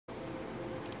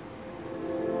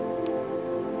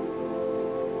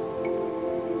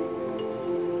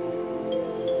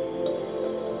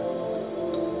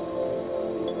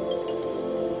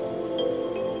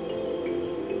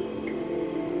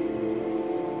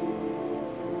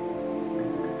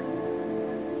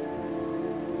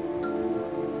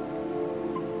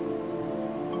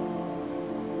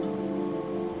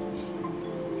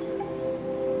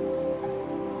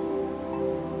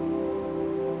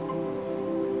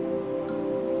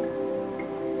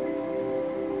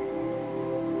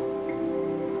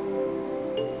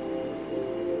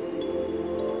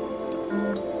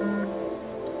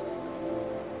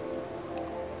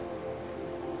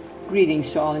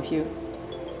Greetings to all of you,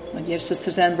 my dear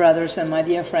sisters and brothers and my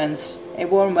dear friends. A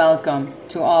warm welcome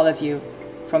to all of you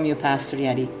from your Pastor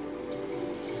Yeti.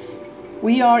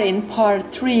 We are in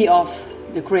part 3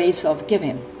 of the grace of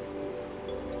giving,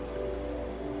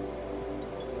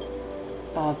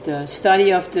 of the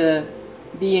study of the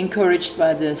Be Encouraged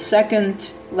by the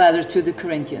second letter to the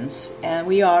Corinthians, and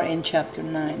we are in chapter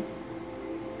 9.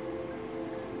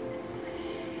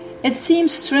 It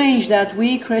seems strange that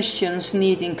we Christians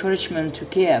need encouragement to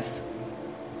give,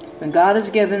 when God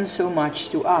has given so much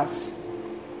to us.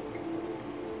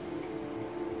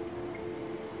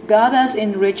 God has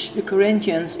enriched the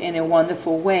Corinthians in a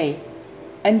wonderful way,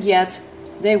 and yet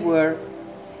they were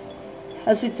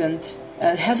hesitant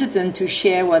to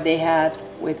share what they had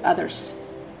with others.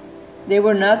 They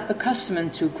were not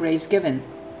accustomed to grace given.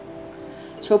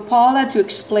 So Paul had to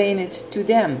explain it to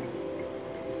them.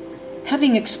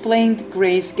 Having explained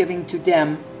grace giving to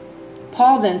them,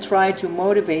 Paul then tried to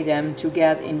motivate them to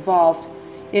get involved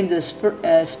in the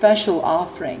special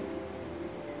offering.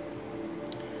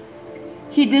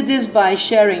 He did this by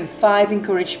sharing 5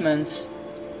 encouragements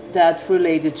that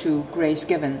related to grace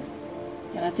given.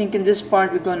 And I think in this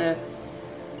part we're going to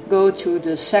go to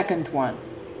the second one,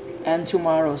 and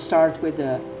tomorrow start with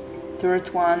the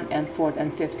third one and fourth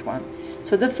and fifth one.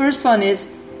 So the first one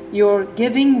is, your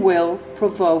giving will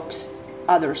provokes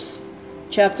others.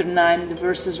 Chapter 9,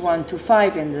 verses 1 to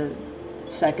 5 in the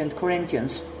 2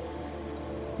 Corinthians.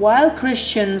 While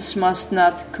Christians must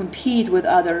not compete with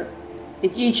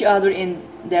each other in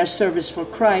their service for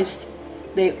Christ,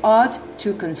 they ought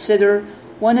to consider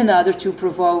one another to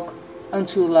provoke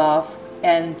unto love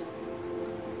and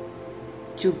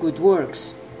to good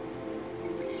works.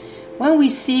 When we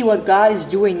see what God is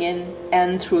doing in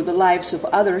and through the lives of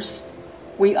others,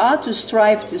 we ought to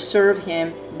strive to serve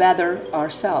Him better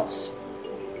ourselves.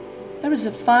 There is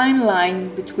a fine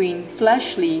line between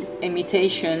fleshly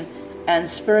imitation and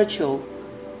spiritual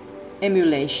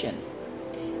emulation,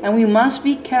 and we must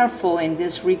be careful in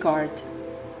this regard.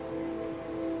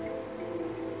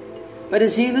 But a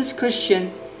zealous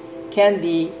Christian can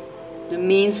be the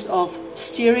means of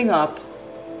stirring up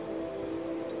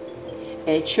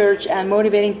a church and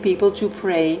motivating people to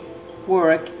pray,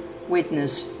 work,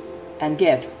 witness, and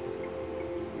give.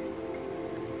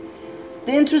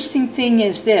 The interesting thing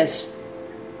is this: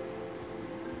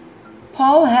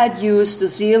 Paul had used the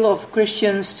zeal of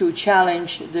Christians to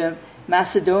challenge the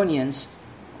Macedonians,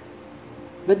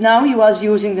 but now he was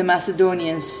using the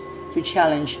Macedonians to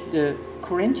challenge the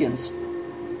Corinthians.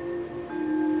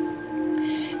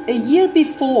 A year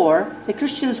before, the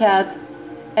Christians had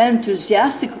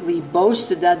enthusiastically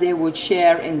boasted that they would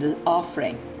share in the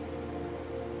offering,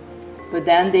 but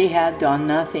then they had done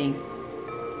nothing.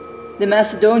 The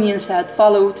Macedonians had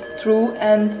followed through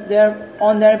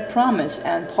on their promise,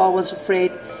 and Paul was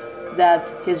afraid that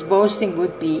his boasting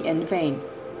would be in vain.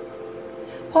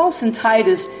 Paul sent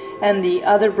Titus and the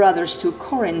other brothers to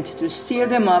Corinth to stir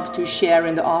them up to share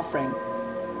in the offering.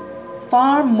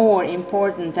 Far more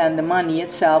important than the money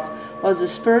itself was the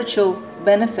spiritual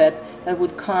benefit that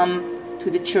would come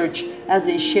to the church as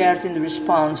they shared in the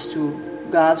response to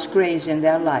God's grace in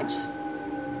their lives.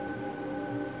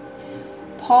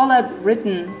 Paul had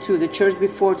written to the church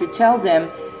before to tell them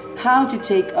how to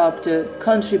take up the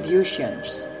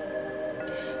contributions.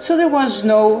 So there was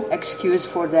no excuse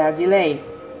for their delay.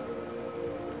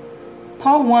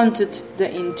 Paul wanted the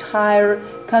entire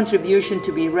contribution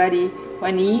to be ready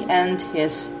when he and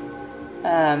his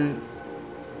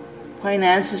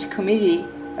finances committee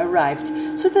arrived,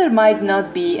 so there might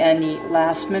not be any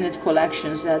last-minute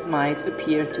collections that might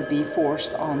appear to be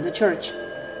forced on the church.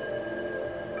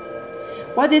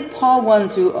 What did Paul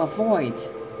want to avoid?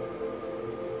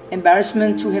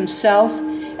 Embarrassment to himself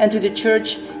and to the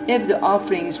church if the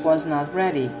offerings was not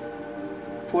ready.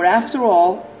 For after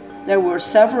all, there were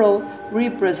several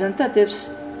representatives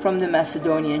from the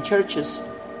Macedonian churches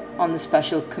on the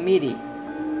special committee.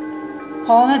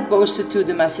 Paul had boasted to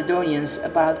the Macedonians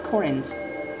about Corinth,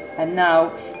 and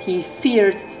now he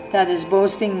feared that his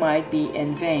boasting might be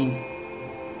in vain.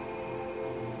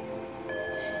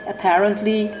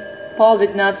 Apparently, Paul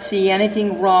did not see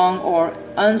anything wrong or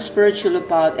unspiritual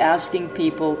about asking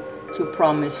people to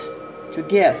promise to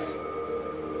give.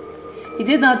 He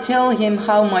did not tell him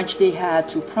how much they had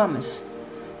to promise,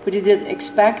 but he did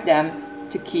expect them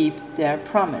to keep their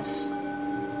promise.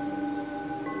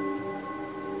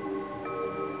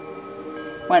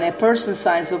 When a person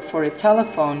signs up for a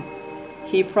telephone,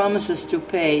 he promises to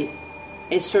pay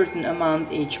a certain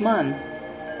amount each month.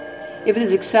 If it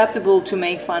is acceptable to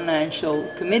make financial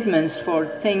commitments for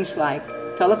things like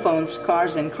telephones,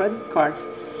 cars, and credit cards,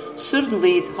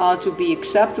 certainly it ought to be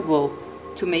acceptable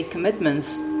to make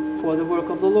commitments for the work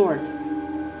of the Lord.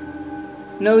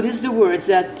 Notice the words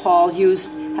that Paul used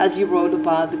as he wrote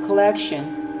about the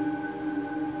collection.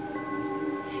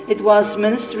 It was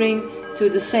ministering to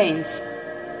the saints,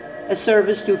 a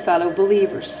service to fellow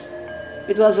believers.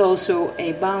 It was also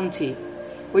a bounty,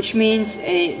 which means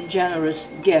a generous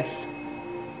gift.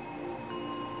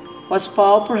 Was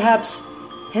Paul perhaps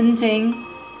hinting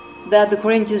that the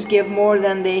Corinthians gave more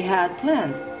than they had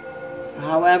planned?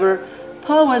 However,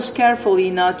 Paul was careful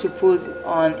not to put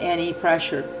on any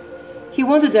pressure. He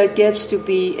wanted their gifts to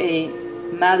be a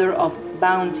matter of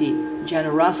bounty,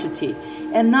 generosity,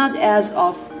 and not as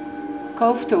of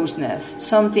covetousness,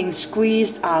 something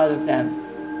squeezed out of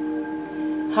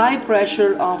them.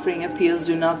 High-pressure offering appeals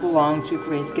do not belong to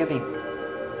grace giving.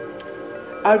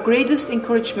 Our greatest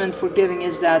encouragement for giving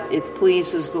is that it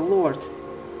pleases the Lord.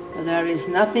 There is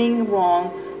nothing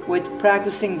wrong with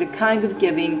practicing the kind of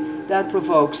giving that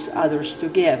provokes others to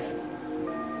give.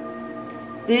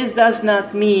 This does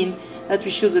not mean that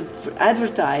we should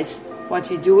advertise what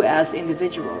we do as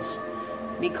individuals,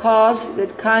 because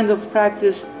that kind of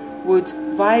practice would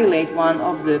violate one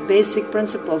of the basic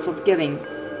principles of giving.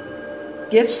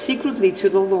 Give secretly to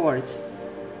the Lord.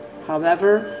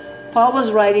 However, Paul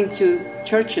was writing to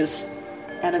churches,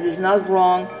 and it is not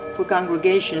wrong for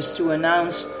congregations to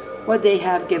announce what they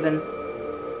have given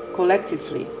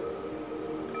collectively.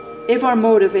 If our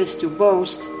motive is to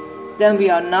boast, then we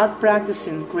are not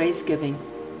practicing grace giving.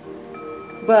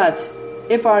 But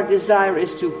if our desire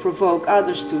is to provoke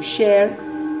others to share,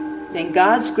 then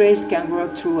God's grace can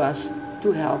work through us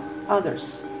to help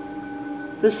others.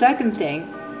 The second thing,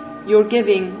 your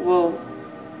giving will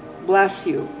bless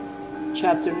you.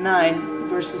 Chapter 9,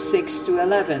 verses 6 to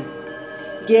 11.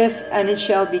 Give, and it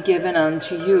shall be given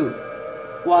unto you,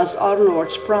 was our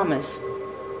Lord's promise,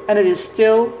 and it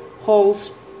still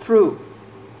holds true.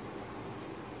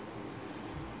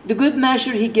 The good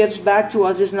measure He gives back to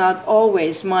us is not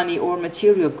always money or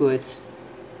material goods,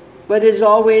 but is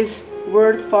always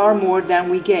worth far more than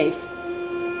we gave.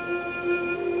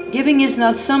 Giving is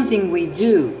not something we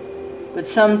do, but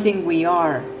something we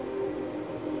are.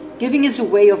 Giving is a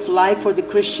way of life for the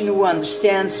Christian who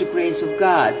understands the grace of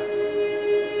God.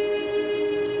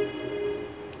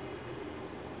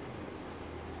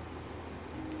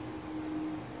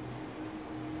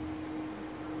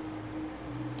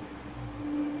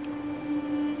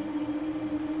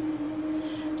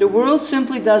 The world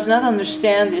simply does not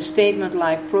understand a statement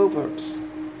like Proverbs.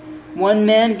 One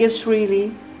man gives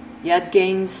freely, yet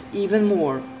gains even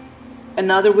more.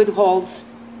 Another withholds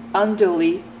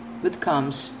unduly, but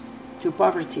comes to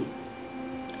poverty.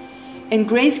 In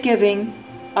grace giving,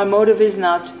 our motive is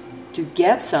not to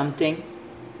get something,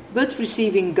 but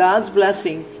receiving God's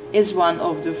blessing is one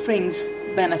of the fringe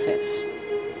benefits.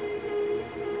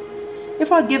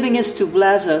 If our giving is to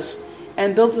bless us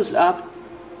and build us up,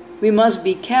 we must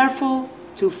be careful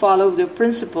to follow the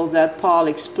principle that Paul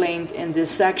explained in this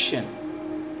section.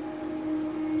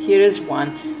 Here is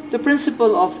one: the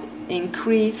principle of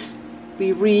increase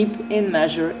we reap in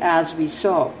measure as we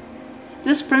sow.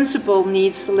 This principle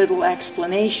needs little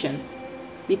explanation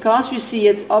because we see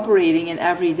it operating in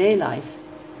everyday life.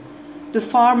 The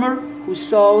farmer who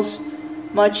sows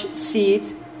much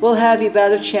seed will have a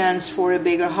better chance for a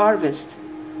bigger harvest.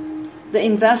 The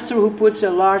investor who puts a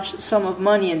large sum of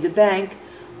money in the bank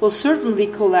will certainly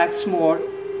collect more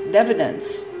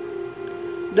dividends.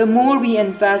 The more we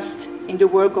invest in the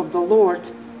work of the Lord,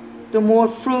 the more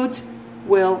fruit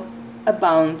will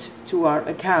abound to our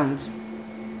account.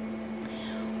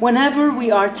 Whenever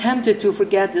we are tempted to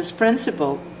forget this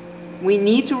principle, we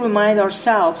need to remind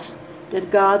ourselves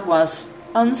that God was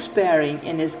unsparing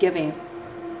in His giving.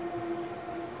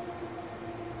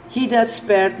 He that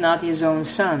spared not His own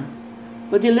Son,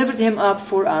 but delivered Him up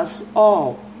for us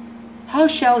all, how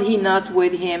shall He not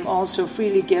with Him also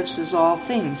freely give us all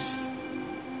things?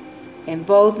 In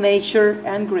both nature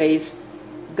and grace,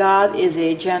 God is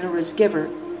a generous giver,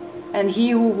 and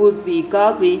he who would be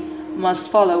godly must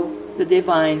follow the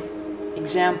divine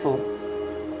example.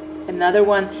 Another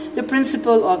one, the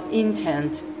principle of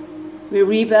intent. We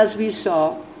reap as we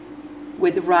sow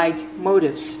with the right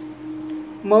motives.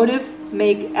 Motive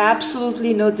make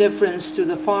absolutely no difference to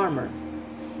the farmer.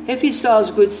 If he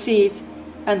sows good seed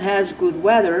and has good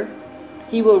weather,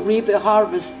 he will reap a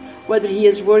harvest whether he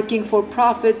is working for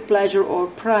profit, pleasure, or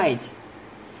pride.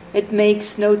 It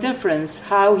makes no difference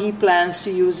how he plans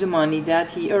to use the money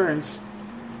that he earns.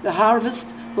 The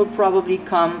harvest will probably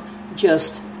come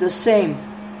just the same.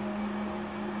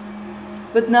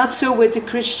 But not so with the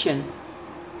Christian.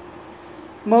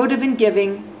 Motive in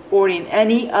giving or in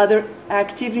any other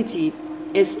activity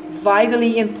is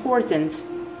vitally important,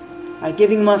 our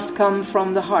giving must come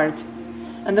from the heart,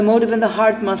 and the motive in the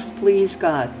heart must please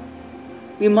God.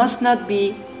 We must not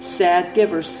be sad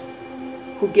givers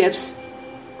who gives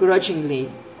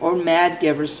grudgingly, or mad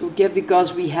givers who give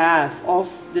because we have of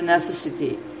the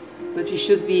necessity, but we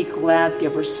should be glad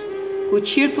givers who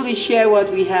cheerfully share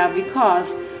what we have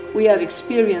because we have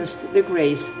experienced the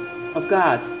grace of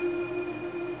God.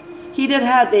 He that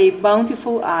hath a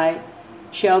bountiful eye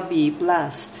shall be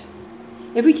blessed.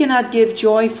 If we cannot give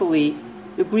joyfully,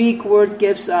 the Greek word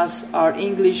gives us our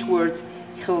English word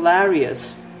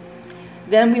hilarious.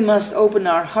 Then we must open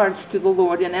our hearts to the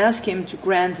Lord and ask Him to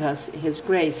grant us His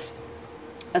grace.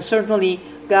 And certainly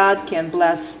God can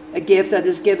bless a gift that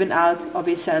is given out of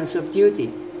a sense of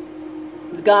duty.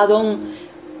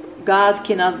 God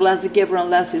cannot bless the giver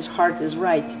unless his heart is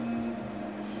right.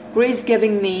 Grace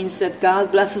giving means that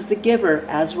God blesses the giver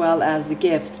as well as the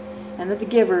gift, and that the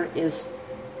giver is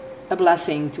a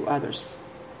blessing to others.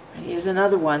 Here's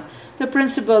another one. The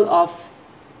principle of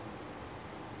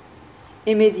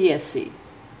immediacy.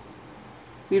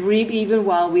 We reap even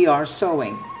while we are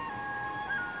sowing.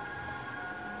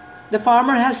 The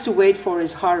farmer has to wait for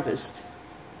his harvest.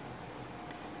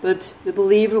 But the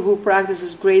believer who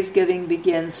practices grace giving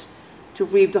begins to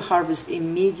reap the harvest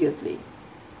immediately.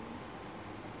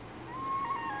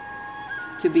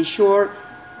 To be sure,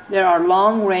 there are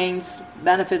long-range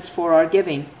benefits for our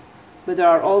giving, but there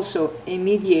are also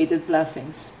immediate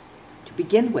blessings. To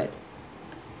begin with,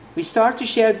 we start to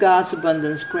share God's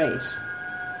abundance grace.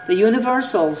 The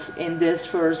universals in this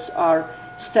verse are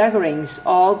staggerings,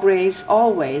 all grace,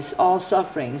 always, all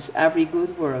sufferings, every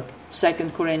good work.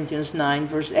 2 Corinthians 9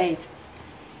 verse 8.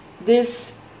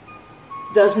 This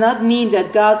does not mean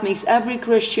that God makes every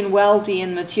Christian wealthy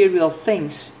in material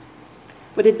things,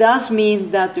 but it does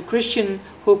mean that the Christian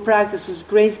who practices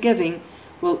grace giving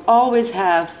will always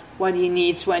have what he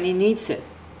needs when he needs it.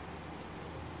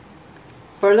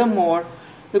 Furthermore,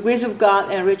 the grace of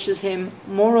God enriches him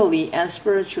morally and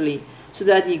spiritually so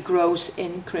that he grows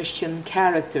in Christian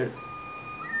character.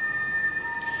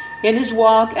 In his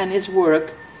walk and his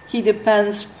work, he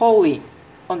depends wholly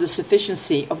on the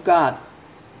sufficiency of God.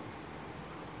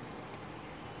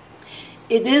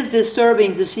 It is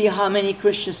disturbing to see how many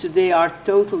Christians today are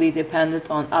totally dependent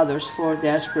on others for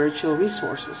their spiritual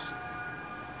resources.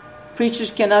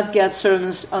 Preachers cannot get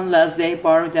sermons unless they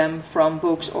borrow them from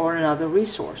books or another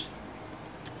resource.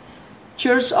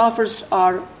 Church offers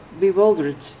are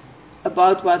bewildered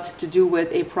about what to do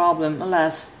with a problem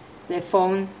unless they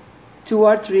phone 2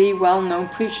 or 3 well-known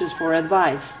preachers for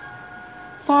advice.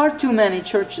 Far too many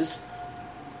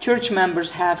church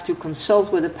members have to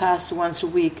consult with a pastor once a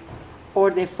week, or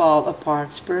they fall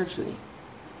apart spiritually.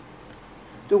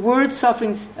 The word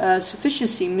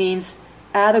sufficiency means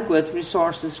adequate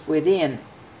resources within.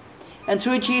 And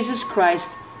through Jesus Christ,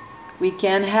 we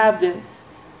can have the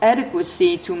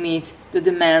adequacy to meet the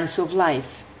demands of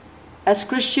life. As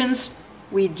Christians,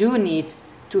 we do need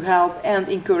to help and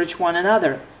encourage one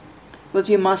another, but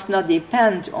we must not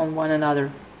depend on one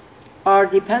another. Our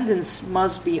dependence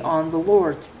must be on the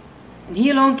Lord, and He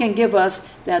alone can give us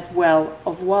that well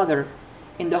of water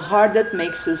in the heart that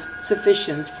makes us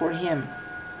sufficient for Him.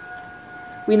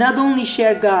 We not only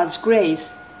share God's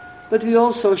grace, but we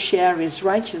also share His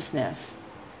righteousness.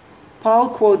 Paul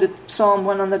quoted Psalm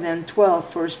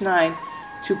 112, verse 9,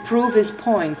 to prove his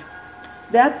point.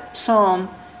 That psalm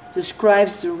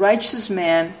describes the righteous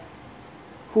man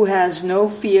who has no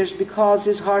fears because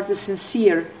his heart is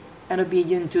sincere and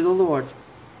obedient to the Lord.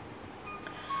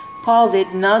 Paul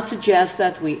did not suggest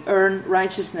that we earn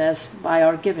righteousness by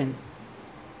our giving,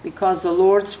 because the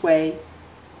Lord's way,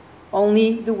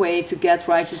 only the way to get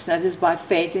righteousness is by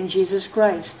faith in Jesus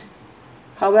Christ.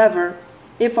 However,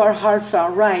 if our hearts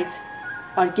are right,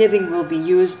 our giving will be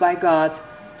used by God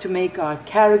to make our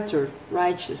character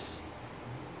righteous.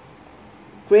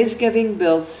 Grace giving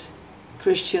builds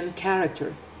Christian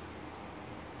character.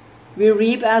 We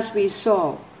reap as we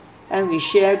sow, and we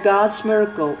share God's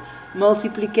miracle,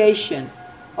 multiplication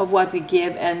of what we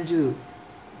give and do.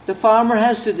 The farmer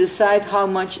has to decide how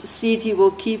much seed he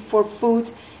will keep for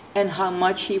food and how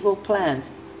much he will plant.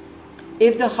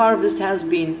 If the harvest has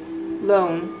been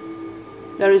low,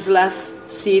 there is less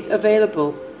seed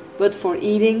available, but for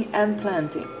eating and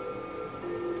planting.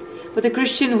 But the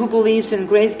Christian who believes in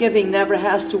grace giving never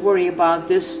has to worry about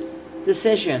this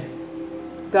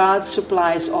decision. God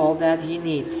supplies all that he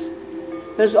needs.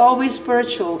 There's always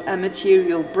spiritual and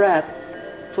material bread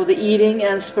for the eating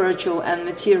and spiritual and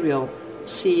material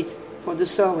seed for the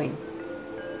sowing.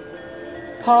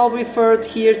 Paul referred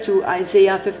here to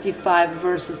Isaiah 55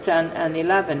 verses 10 and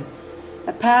 11,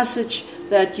 a passage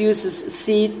that uses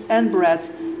seed and bread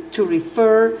to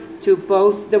refer to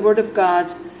both the Word of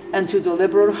God and to the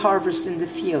liberal harvest in the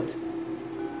field.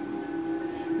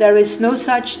 There is no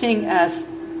such thing as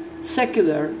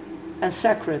secular and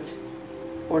sacred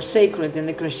or sacred in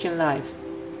the Christian life.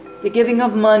 The giving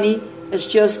of money is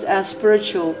just as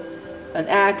spiritual an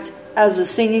act as the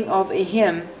singing of a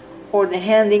hymn or the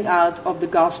handing out of the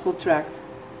gospel tract.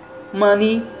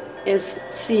 Money is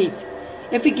seed.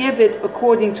 If we give it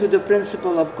according to the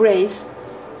principle of grace,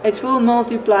 it will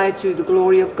multiply to the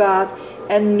glory of God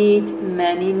and meet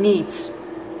many needs.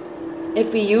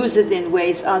 If we use it in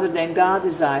ways other than God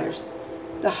desires,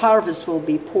 the harvest will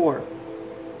be poor.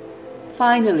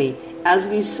 Finally, as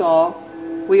we saw,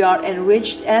 we are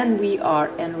enriched and we are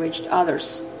enriched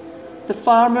others. The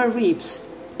farmer reaps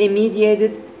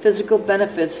immediate physical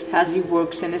benefits as he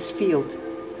works in his field,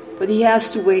 but he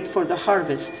has to wait for the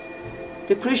harvest.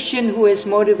 The Christian who is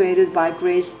motivated by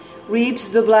grace reaps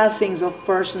the blessings of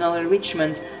personal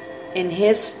enrichment in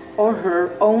his or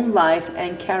her own life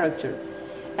and character,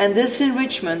 and this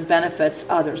enrichment benefits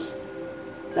others.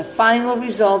 The final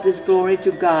result is glory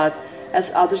to God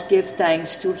as others give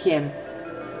thanks to Him.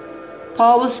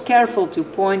 Paul was careful to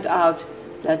point out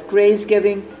that grace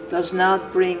giving does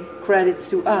not bring credit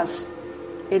to us.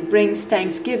 It brings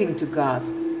thanksgiving to God.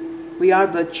 We are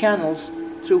but channels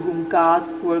through whom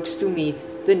God works to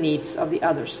meet the needs of the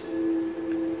others.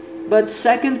 But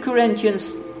 2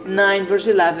 Corinthians 9 verse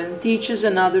 11 teaches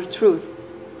another truth.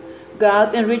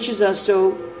 God enriches us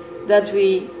so that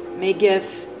we may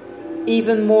give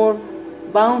even more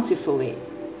bountifully.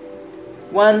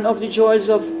 One of the joys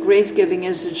of grace giving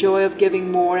is the joy of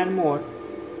giving more and more.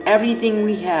 Everything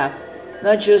we have,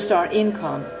 not just our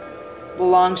income,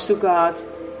 belongs to God,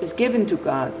 is given to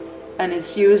God, and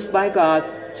is used by God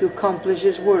to accomplish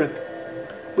His work.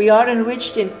 We are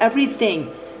enriched in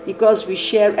everything because we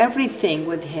share everything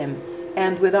with Him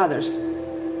and with others.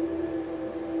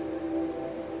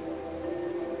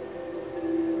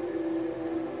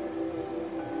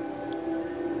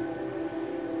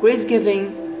 Grace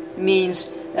giving means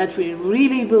that we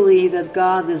really believe that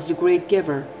God is the great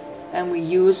giver, and we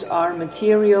use our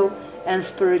material and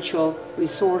spiritual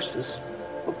resources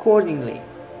accordingly.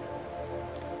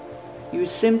 You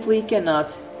simply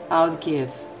cannot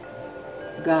outgive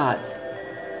God.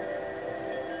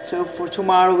 So for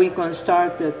tomorrow we're going to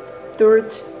start the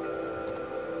third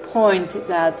point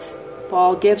that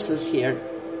Paul gives us here.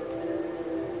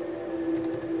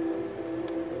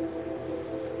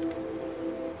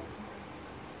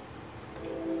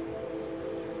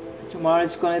 Tomorrow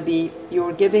it's going to be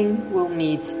your giving will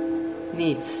meet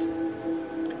needs.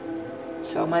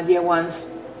 So my dear ones,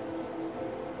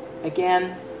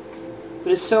 again,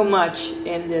 there is so much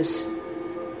in this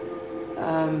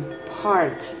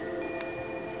part.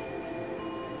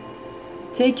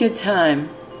 Take your time.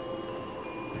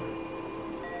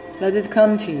 Let it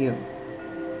come to you.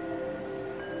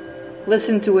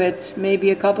 Listen to it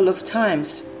maybe a couple of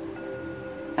times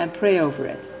and pray over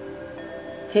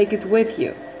it. Take it with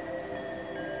you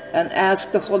and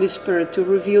ask the Holy Spirit to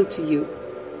reveal to you,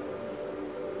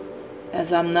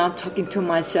 as I'm now talking to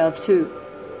myself too,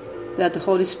 that the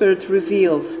Holy Spirit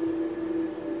reveals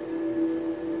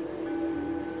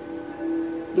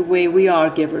the way we are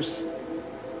givers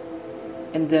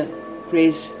and the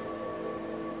grace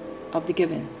of the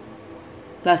giving.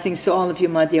 Blessings to all of you,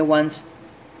 my dear ones.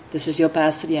 This is your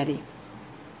Pastor Yeti.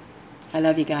 I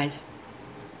love you guys.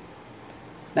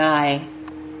 Bye.